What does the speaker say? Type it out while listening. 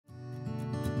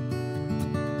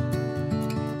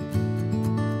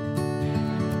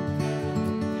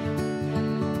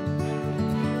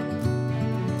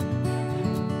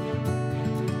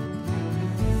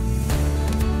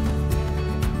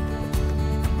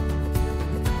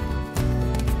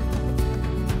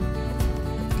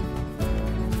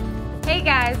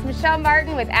Michelle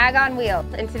Martin with Ag on Wheels,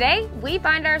 and today we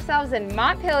find ourselves in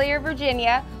Montpelier,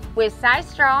 Virginia with Cy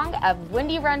Strong of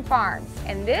Windy Run Farms.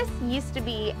 And this used to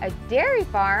be a dairy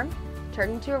farm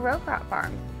turned into a row crop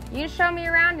farm. You can show me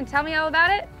around and tell me all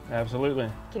about it? Absolutely.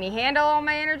 Can you handle all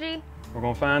my energy? We're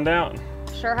gonna find out.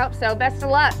 Sure hope so. Best of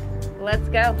luck. Let's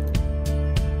go.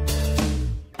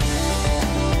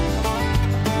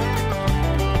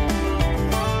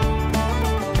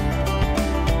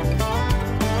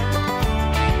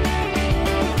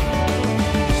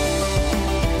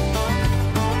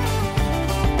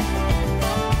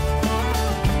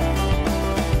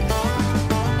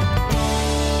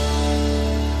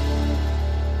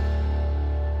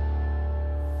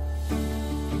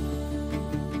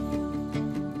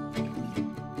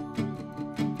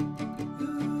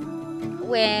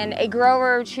 When a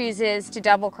grower chooses to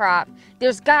double crop,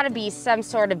 there's got to be some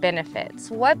sort of benefits.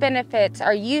 What benefits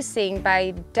are you seeing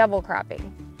by double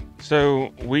cropping?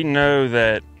 So we know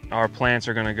that our plants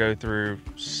are going to go through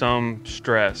some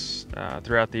stress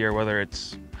throughout the year, whether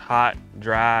it's hot,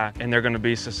 dry, and they're going to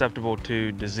be susceptible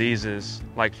to diseases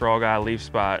like frog eye, leaf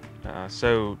spot.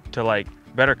 So to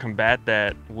better combat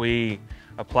that, we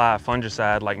apply a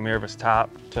fungicide like Miravis Top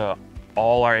to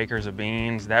all our acres of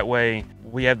beans. That way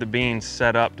we have the beans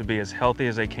set up to be as healthy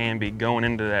as they can be going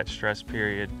into that stress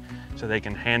period, so they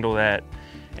can handle that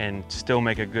and still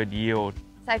make a good yield.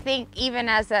 I think even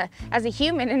as a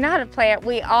human and not a plant,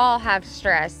 we all have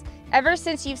stress. Ever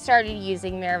since you've started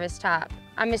using Miravis Top,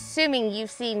 I'm assuming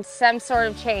you've seen some sort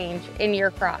of change in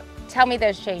your crop. Tell me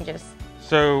those changes.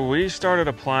 So we started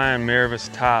applying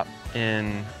Miravis Top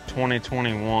in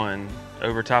 2021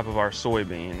 over top of our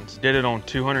soybeans. Did it on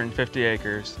 250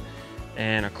 acres.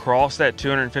 And across that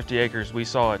 250 acres, we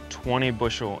saw a 20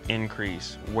 bushel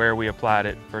increase where we applied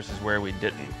it versus where we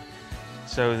didn't.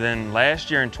 So then last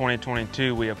year in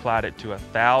 2022, we applied it to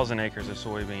 1,000 acres of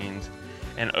soybeans.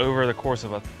 And over the course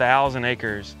of 1,000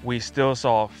 acres, we still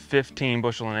saw 15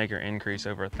 bushel an acre increase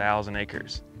over 1,000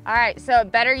 acres. All right, so a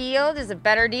better yield is a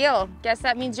better deal. Guess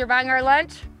that means you're buying our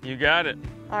lunch? You got it.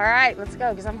 All right, let's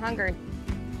go, because I'm hungry.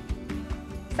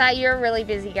 Cy, you're a really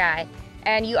busy guy,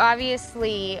 and you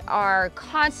obviously are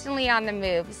constantly on the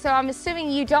move. So I'm assuming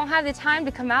you don't have the time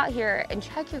to come out here and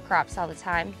check your crops all the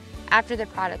time after the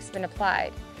product's been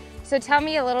applied. So tell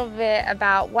me a little bit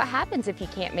about what happens if you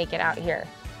can't make it out here.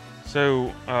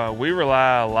 So we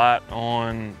rely a lot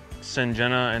on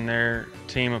Syngenta and their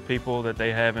team of people that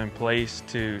they have in place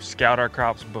to scout our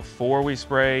crops before we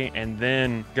spray, and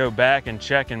then go back and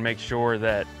check and make sure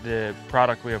that the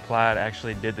product we applied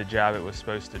actually did the job it was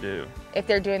supposed to do. If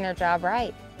they're doing their job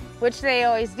right, which they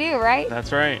always do, right?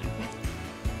 That's right.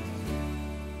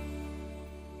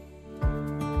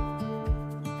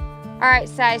 All right,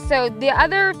 Cy, so the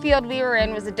other field we were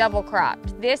in was a double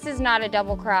cropped. This is not a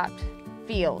double cropped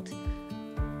field.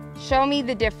 Show me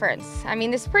the difference. I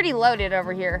mean, this is pretty loaded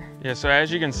over here. Yeah, so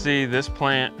as you can see, this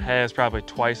plant has probably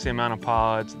twice the amount of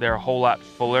pods. They're a whole lot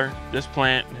fuller. This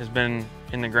plant has been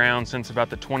in the ground since about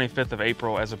the 25th of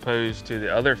April, as opposed to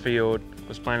the other field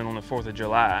was planted on the 4th of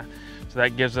July. So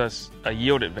that gives us a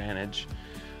yield advantage.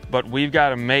 But we've got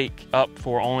to make up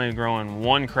for only growing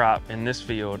one crop in this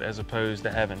field as opposed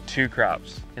to having two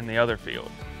crops in the other field.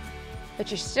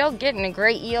 But you're still getting a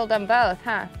great yield on both,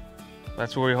 huh?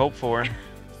 That's what we hope for.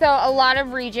 So a lot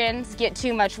of regions get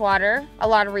too much water. A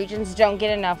lot of regions don't get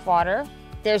enough water.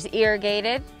 There's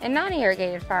irrigated and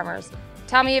non-irrigated farmers.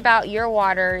 Tell me about your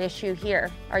water issue here.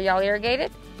 Are y'all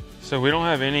irrigated? So we don't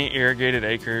have any irrigated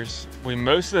acres. We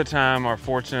most of the time are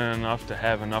fortunate enough to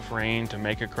have enough rain to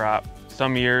make a crop.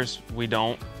 Some years we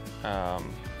don't.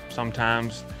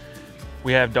 Sometimes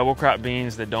we have double crop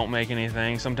beans that don't make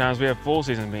anything. Sometimes we have full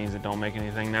season beans that don't make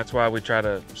anything. That's why we try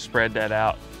to spread that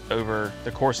out over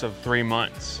the course of 3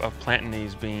 months of planting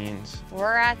these beans.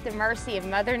 We're at the mercy of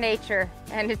Mother Nature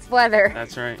and its weather.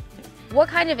 That's right. What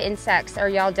kind of insects are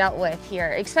y'all dealt with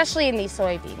here, especially in these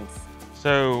soybeans?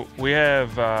 So we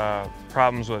have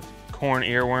problems with corn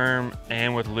earworm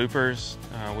and with loopers.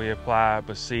 We apply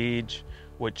Besiege,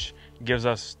 which gives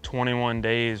us 21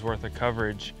 days worth of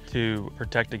coverage to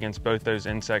protect against both those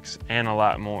insects and a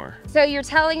lot more. So you're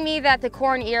telling me that the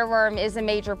corn earworm is a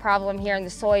major problem here in the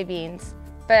soybeans,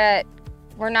 but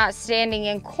we're not standing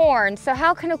in corn. So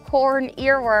how can a corn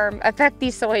earworm affect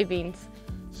these soybeans?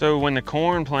 So when the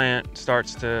corn plant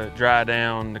starts to dry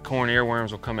down, the corn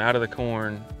earworms will come out of the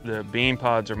corn. The bean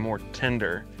pods are more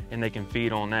tender and they can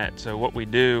feed on that. So what we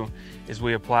do is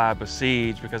we apply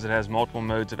Besiege because it has multiple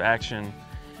modes of action,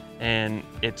 and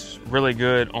it's really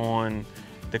good on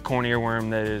the corn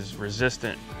earworm that is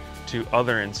resistant to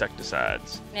other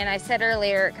insecticides. And I said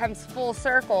earlier, it comes full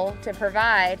circle to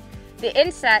provide the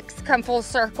insects come full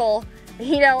circle,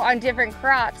 on different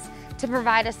crops to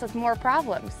provide us with more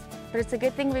problems. But it's a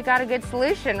good thing we got a good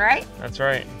solution, right? That's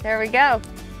right. There we go.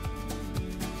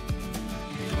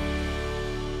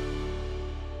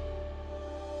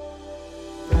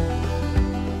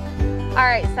 All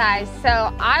right, Cy,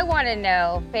 so I want to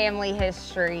know family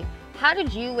history. How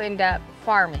did you end up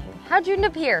farming? How'd you end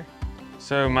up here?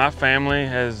 So my family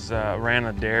has ran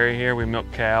a dairy here. We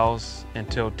milked cows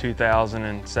until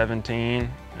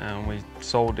 2017. We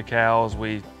sold the cows.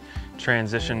 We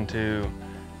transitioned to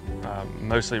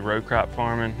mostly row crop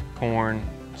farming, corn,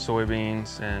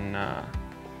 soybeans, and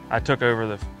I took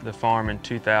over the farm in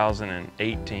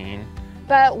 2018.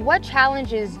 But what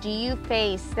challenges do you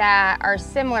face that are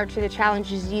similar to the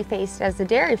challenges you faced as a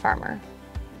dairy farmer?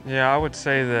 Yeah, I would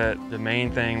say that the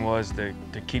main thing was to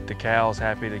keep the cows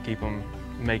happy, to keep them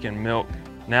making milk.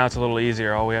 Now it's a little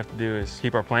easier. All we have to do is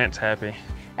keep our plants happy.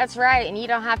 That's right, and you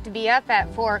don't have to be up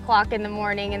at 4 o'clock in the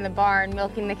morning in the barn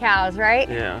milking the cows, right?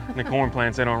 Yeah, and the corn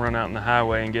plants, they don't run out in the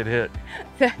highway and get hit.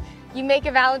 You make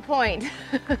a valid point.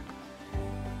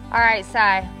 All right,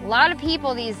 Cy, a lot of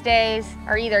people these days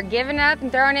are either giving up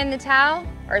and throwing in the towel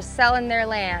or selling their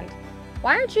land.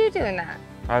 Why aren't you doing that?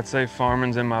 I'd say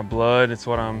farming's in my blood. It's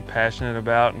what I'm passionate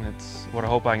about, and it's what I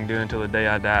hope I can do until the day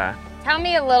I die. Tell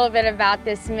me a little bit about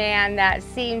this man that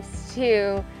seems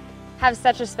to have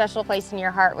such a special place in your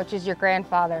heart, which is your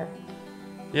grandfather.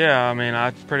 Yeah, I mean,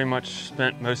 I pretty much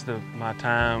spent most of my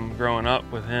time growing up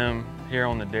with him here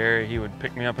on the dairy. He would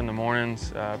pick me up in the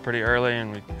mornings pretty early,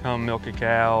 and we'd come milk the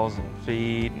cows and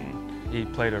feed, and he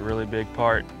played a really big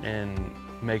part in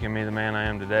making me the man I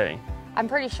am today. I'm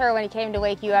pretty sure when he came to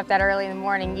wake you up that early in the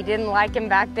morning, you didn't like him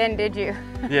back then, did you?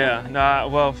 Yeah, no,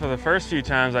 well, for the first few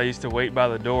times I used to wait by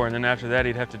the door, and then after that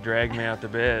he'd have to drag me out to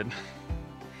bed.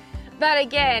 But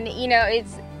again,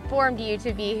 it's formed you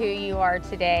to be who you are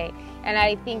today. And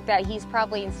I think that he's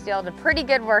probably instilled a pretty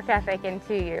good work ethic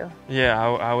into you. Yeah,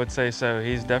 I would say so.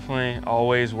 He's definitely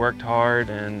always worked hard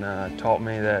and taught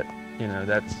me that,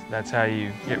 that's how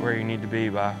you get where you need to be,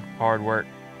 by hard work.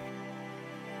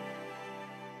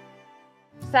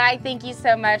 Cy, thank you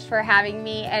so much for having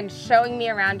me and showing me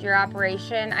around your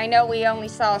operation. I know we only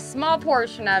saw a small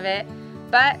portion of it,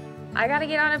 but I gotta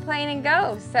get on a plane and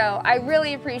go, so I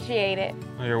really appreciate it.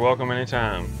 Well, you're welcome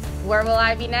anytime. Where will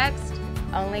I be next?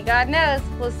 Only God knows.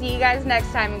 We'll see you guys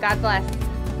next time, and God bless.